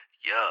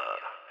Yeah,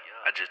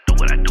 I just do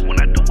what I do when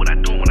I do what I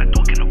do when I do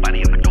it. Can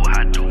nobody ever do what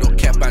I do? No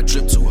cap, I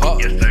drip too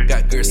hard. Yes, sir.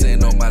 Got girls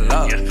saying on my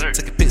love. Yes, sir.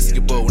 Take a piss of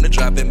your boy when they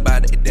driving by,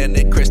 then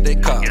they crash their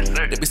car. Yes,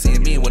 sir. They be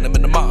seeing me when I'm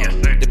in the mall. Yes,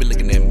 sir. They be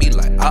looking at me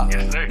like, ah.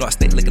 Yes, sir. No, I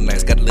stay looking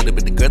nice. Got a little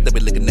bit of girl, they be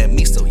looking at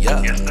me, so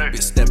yeah. Yes, sir.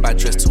 Bitch, step I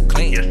dress too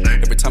clean. Yes, sir.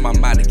 Every time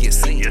I'm out, it get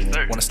seen. Yes,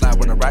 sir. Wanna slide,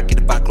 wanna rock, get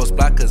it by close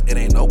block, cause it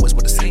ain't always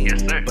what it seems.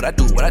 Yes, sir. But I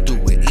do what I do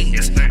with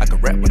ease. Yes, sir. I can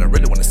rap, but I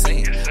really wanna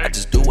sing. Yes, sir. I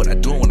just do what I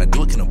do, and when I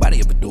do it, can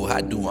nobody ever do what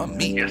I do on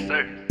me. Yes,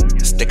 sir.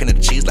 Sticking to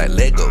the cheese like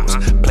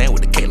Legos, playing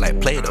with the cake like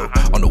Play-Doh.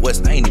 On the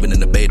west, I ain't even in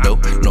the Bay though.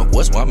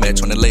 Northwest, where I'm at,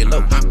 trying to lay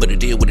low. But it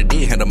did what it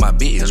did, handle my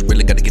biz.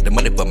 Really gotta get the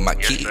money for my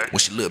kid. sir. When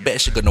she look back,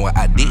 she gonna know what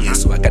I did.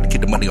 So I gotta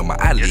keep the money on my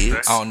eyelids.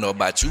 sir. I don't know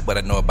about you, but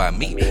I know about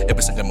me.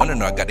 Every single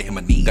morning, I gotta hit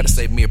my knees. Gotta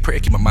save me a prayer,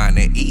 keep my mind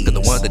at ease. Cause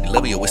the ones that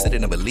love you always say they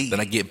never leave. Then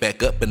I get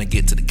back up and I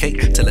get to the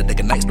cake. Tell her they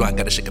can nice, no, I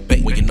gotta shake a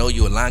bait. When you know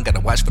you a line,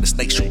 gotta watch for the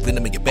snake. Shoot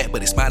venom in your back,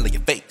 but they smile in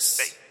your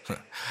face.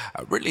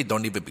 I really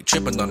don't even be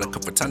tripping on it,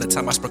 cause from time to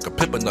time I sprinkle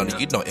pimpin' on it.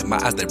 You know, in my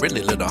eyes, they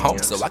really little home.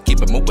 So I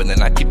keep it moving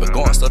and I keep it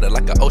going. So that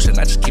like an ocean,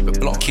 I just keep it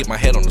blowing. Keep my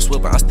head on the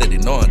swivel, I'm steady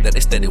knowing that they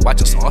steady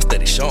watching, so I'm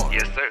steady showing.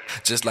 Yes, sir.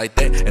 Just like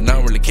that, and I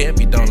don't really care if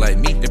you don't like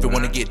me. If you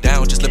wanna get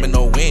down, just let me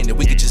know when, and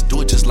we can just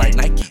do it just like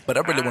Nike. But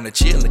I really wanna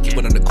chill and keep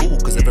it under cool,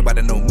 cause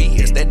everybody know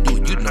me as that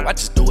dude. You know, I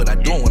just do what I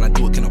do, and when I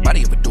do it, can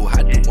nobody ever do what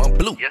I do. I'm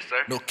blue. Yes, sir.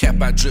 No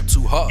cap, I drip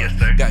too hard. Yes,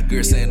 sir. Got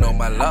girls saying on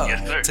my love.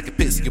 Yes, sir. Take a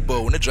piss of your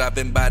boy when they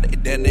driving by,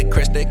 then they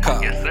crash their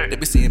car. Yes, sir. They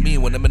be seeing me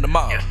when I'm in the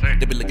mall. Yes, sir.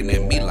 They be looking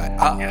at me like,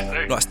 ah. Yes,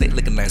 sir. No, I stay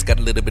looking nice. Got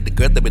a little bit of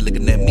girl, they be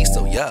looking at me,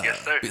 so yeah. Yes,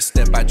 sir. Bitch,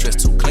 step I dress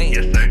too clean.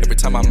 Yes, sir. Every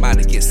time I'm out,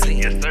 it get seen.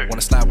 Yes, sir.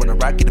 Wanna slide, wanna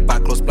rock, get it by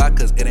close block,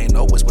 cause it ain't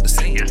always what it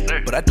seems. Yes,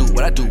 sir. But I do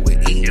what I do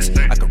with ease. Yes,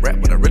 sir. I can rap,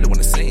 but I really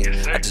wanna sing.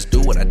 Yes, sir. I just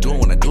do what I do,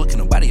 and when I do it, can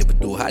nobody ever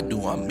do what I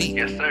do on me.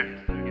 Yes, sir.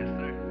 Yes,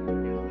 sir.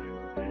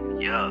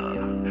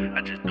 Yeah,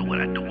 I just do what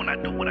I do when I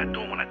do what I do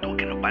when I do it.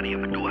 Can nobody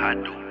ever do what I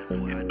do?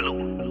 In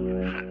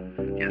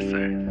blue. Yes,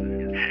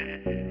 sir.